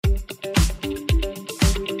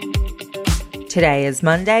Today is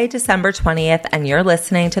Monday, December 20th, and you're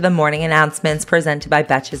listening to the morning announcements presented by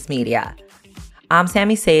Betches Media. I'm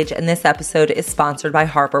Sammy Sage, and this episode is sponsored by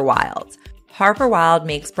Harper Wilde. Harper Wilde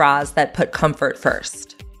makes bras that put comfort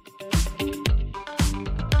first.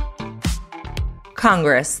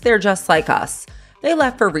 Congress, they're just like us. They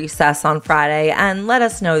left for recess on Friday and let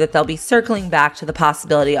us know that they'll be circling back to the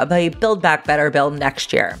possibility of a Build Back Better bill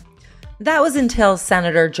next year. That was until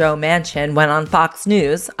Senator Joe Manchin went on Fox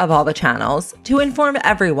News, of all the channels, to inform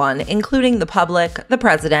everyone, including the public, the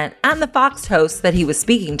president, and the Fox hosts that he was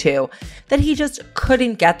speaking to, that he just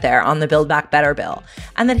couldn't get there on the Build Back Better bill,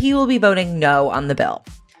 and that he will be voting no on the bill.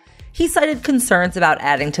 He cited concerns about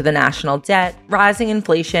adding to the national debt, rising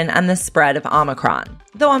inflation, and the spread of Omicron,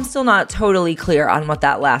 though I'm still not totally clear on what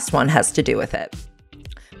that last one has to do with it.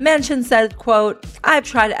 Manchin said, quote, "I've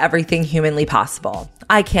tried everything humanly possible.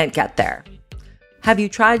 I can't get there." Have you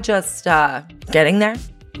tried just getting there?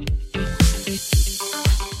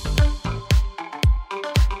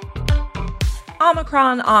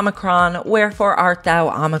 Omicron, Omicron, wherefore art thou,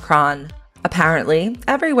 Omicron? Apparently,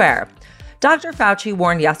 everywhere. Dr. Fauci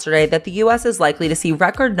warned yesterday that the U.S. is likely to see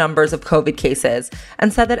record numbers of COVID cases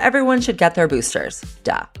and said that everyone should get their boosters.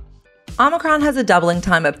 Duh. Omicron has a doubling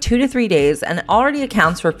time of 2 to 3 days and already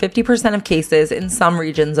accounts for 50% of cases in some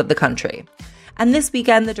regions of the country. And this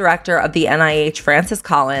weekend, the director of the NIH, Francis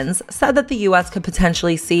Collins, said that the U.S. could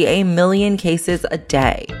potentially see 1 million cases a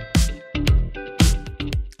day.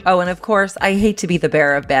 Oh, and of course, I hate to be the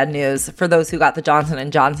bearer of bad news for those who got the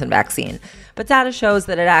Johnson & Johnson vaccine, but data shows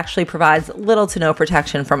that it actually provides little to no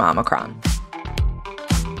protection from Omicron.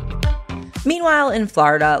 Meanwhile, in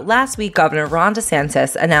Florida, last week, Governor Ron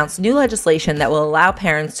DeSantis announced new legislation that will allow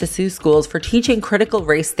parents to sue schools for teaching critical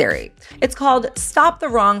race theory. It's called Stop the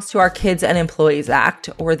Wrongs to Our Kids and Employees Act,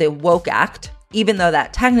 or the Woke Act, even though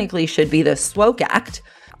that technically should be the Swoke Act.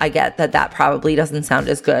 I get that that probably doesn't sound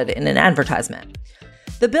as good in an advertisement.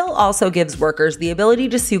 The bill also gives workers the ability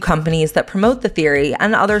to sue companies that promote the theory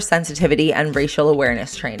and other sensitivity and racial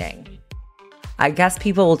awareness training. I guess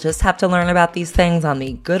people will just have to learn about these things on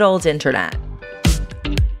the good old internet.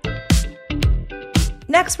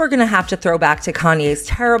 Next, we're going to have to throw back to Kanye's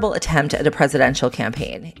terrible attempt at a presidential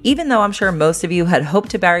campaign, even though I'm sure most of you had hoped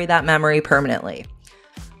to bury that memory permanently.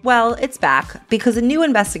 Well, it's back because a new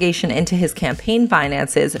investigation into his campaign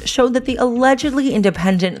finances showed that the allegedly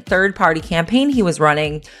independent third-party campaign he was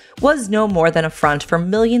running was no more than a front for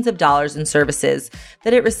millions of dollars in services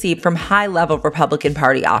that it received from high-level Republican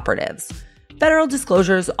Party operatives. Federal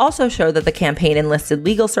disclosures also show that the campaign enlisted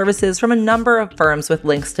legal services from a number of firms with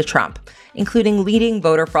links to Trump, including leading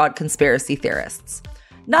voter fraud conspiracy theorists.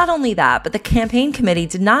 Not only that, but the campaign committee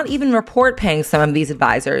did not even report paying some of these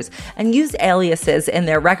advisors and used aliases in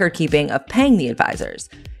their record keeping of paying the advisors.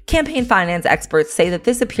 Campaign finance experts say that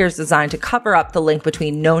this appears designed to cover up the link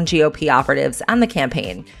between known GOP operatives and the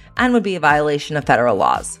campaign and would be a violation of federal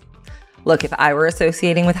laws. Look, if I were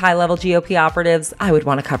associating with high-level GOP operatives, I would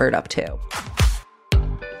want to cover it up too.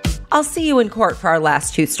 I'll see you in court for our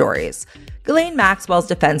last two stories. Ghislaine Maxwell's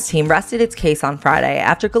defense team rested its case on Friday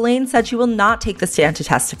after Ghislaine said she will not take the stand to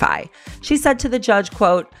testify. She said to the judge,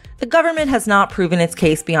 quote, "The government has not proven its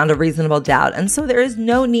case beyond a reasonable doubt, and so there is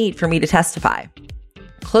no need for me to testify."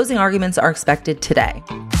 Closing arguments are expected today.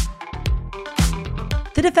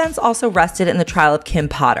 The defense also rested in the trial of Kim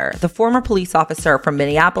Potter, the former police officer from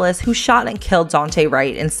Minneapolis who shot and killed Daunte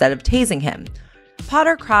Wright instead of tasing him.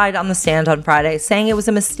 Potter cried on the stand on Friday, saying it was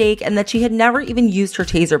a mistake and that she had never even used her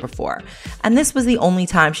taser before, and this was the only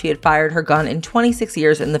time she had fired her gun in 26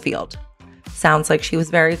 years in the field. Sounds like she was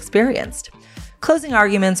very experienced. Closing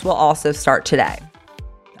arguments will also start today.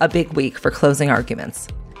 A big week for closing arguments.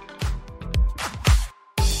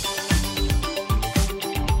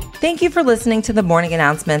 Thank you for listening to the morning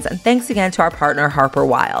announcements, and thanks again to our partner, Harper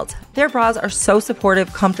Wilde. Their bras are so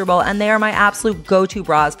supportive, comfortable, and they are my absolute go-to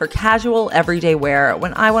bras for casual, everyday wear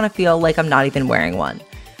when I want to feel like I'm not even wearing one.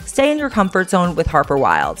 Stay in your comfort zone with Harper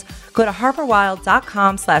Wilde. Go to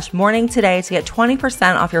harperwilde.com/morning today to get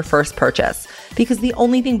 20% off your first purchase, because the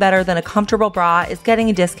only thing better than a comfortable bra is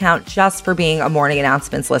getting a discount just for being a morning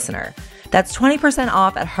announcements listener. That's 20%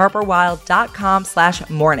 off at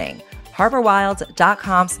harperwilde.com/morning.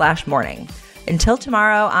 harperwilde.com/morning. Until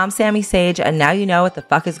tomorrow, I'm Sammy Sage, and now you know what the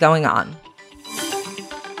fuck is going on.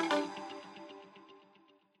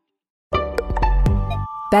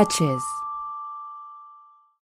 Betches.